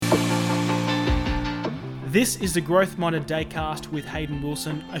This is the Growth Minded Daycast with Hayden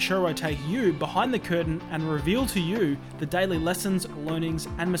Wilson, a show where I take you behind the curtain and reveal to you the daily lessons, learnings,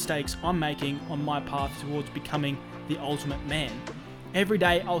 and mistakes I'm making on my path towards becoming the ultimate man. Every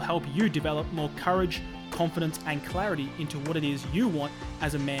day I'll help you develop more courage, confidence, and clarity into what it is you want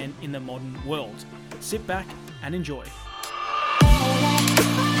as a man in the modern world. Sit back and enjoy.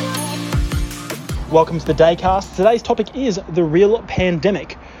 Welcome to the Daycast. Today's topic is the real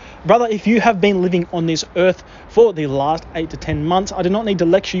pandemic. Brother, if you have been living on this earth for the last 8 to 10 months, I do not need to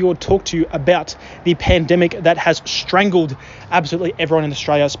lecture you or talk to you about the pandemic that has strangled absolutely everyone in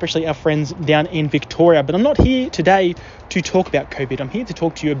Australia, especially our friends down in Victoria. But I'm not here today to talk about COVID. I'm here to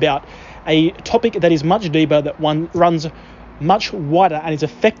talk to you about a topic that is much deeper, that one runs much wider and is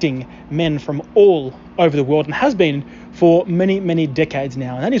affecting men from all over the world and has been for many, many decades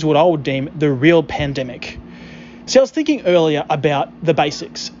now. And that is what I would deem the real pandemic. See, I was thinking earlier about the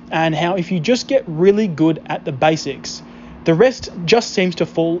basics and how if you just get really good at the basics, the rest just seems to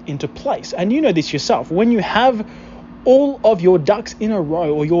fall into place. And you know this yourself. When you have all of your ducks in a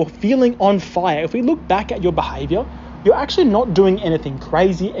row or you're feeling on fire, if we look back at your behavior, you're actually not doing anything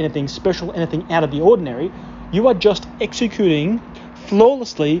crazy, anything special, anything out of the ordinary. You are just executing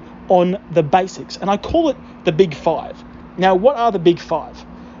flawlessly on the basics. And I call it the Big Five. Now, what are the Big Five?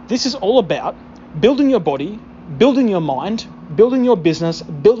 This is all about building your body, building your mind, building your business,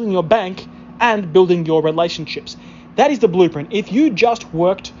 building your bank, and building your relationships. That is the blueprint. If you just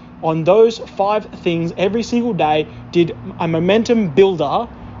worked on those 5 things every single day, did a momentum builder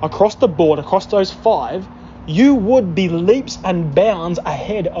across the board, across those 5, you would be leaps and bounds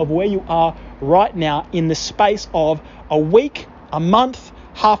ahead of where you are right now in the space of a week, a month,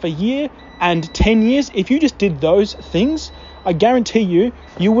 half a year, and 10 years. If you just did those things, I guarantee you,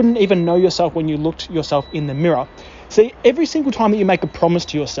 you wouldn't even know yourself when you looked yourself in the mirror. See, every single time that you make a promise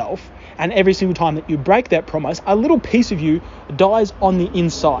to yourself and every single time that you break that promise, a little piece of you dies on the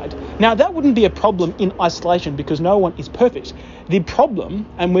inside. Now, that wouldn't be a problem in isolation because no one is perfect. The problem,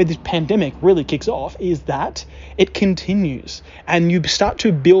 and where this pandemic really kicks off, is that it continues and you start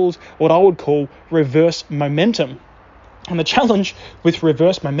to build what I would call reverse momentum. And the challenge with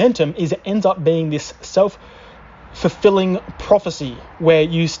reverse momentum is it ends up being this self-fulfilling prophecy where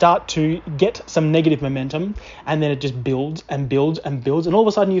you start to get some negative momentum and then it just builds and builds and builds, and all of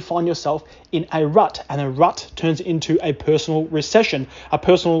a sudden you find yourself in a rut, and a rut turns into a personal recession. A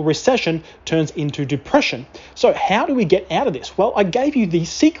personal recession turns into depression. So how do we get out of this? Well, I gave you the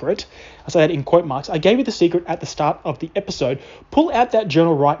secret. I say that in quote marks. I gave you the secret at the start of the episode. Pull out that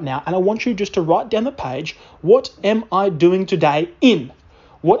journal right now and I want you just to write down the page, what am I doing today in?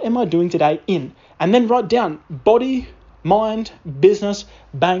 What am I doing today in? And then write down body, mind, business,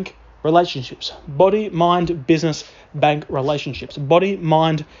 bank, relationships. Body, mind, business, bank, relationships. Body,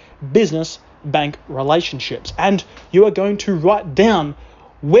 mind, business, bank, relationships. And you are going to write down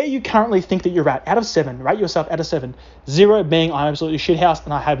where you currently think that you're at. Out of 7, rate yourself out of 7. 0 being I'm absolutely shithouse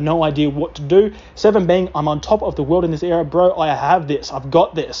and I have no idea what to do. 7 being I'm on top of the world in this area. Bro, I have this. I've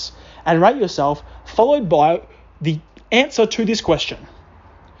got this. And rate yourself, followed by the answer to this question.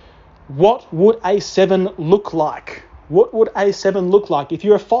 What would a 7 look like? What would a 7 look like? If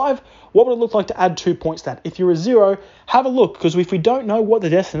you're a 5, what would it look like to add 2 points to that? If you're a 0, have a look, because if we don't know what the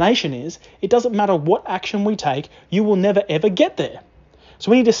destination is, it doesn't matter what action we take, you will never ever get there.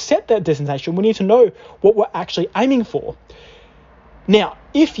 So we need to set that destination. We need to know what we're actually aiming for. Now,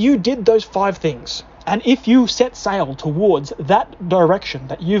 if you did those 5 things, and if you set sail towards that direction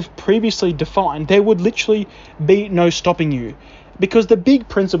that you've previously defined, there would literally be no stopping you. Because the big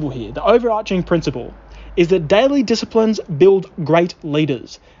principle here, the overarching principle, is that daily disciplines build great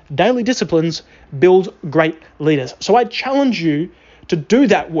leaders. Daily disciplines build great leaders. So I challenge you to do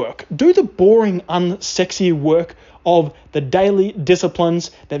that work. Do the boring, unsexy work of the daily disciplines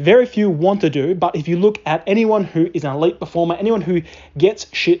that very few want to do. But if you look at anyone who is an elite performer, anyone who gets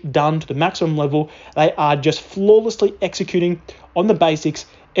shit done to the maximum level, they are just flawlessly executing on the basics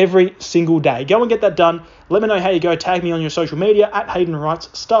every single day. Go and get that done. Let me know how you go. Tag me on your social media at Hayden Writes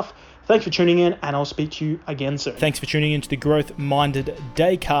Stuff. Thanks for tuning in, and I'll speak to you again soon. Thanks for tuning in to the Growth Minded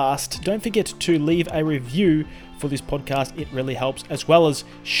Daycast. Don't forget to leave a review for this podcast. It really helps, as well as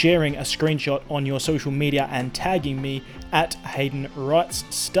sharing a screenshot on your social media and tagging me at Hayden Writes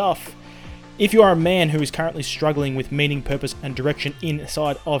Stuff. If you are a man who is currently struggling with meaning, purpose, and direction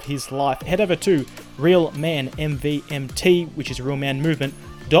inside of his life, head over to Real Man MVMT, which is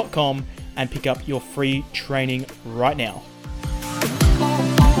realmanmovement.com, and pick up your free training right now.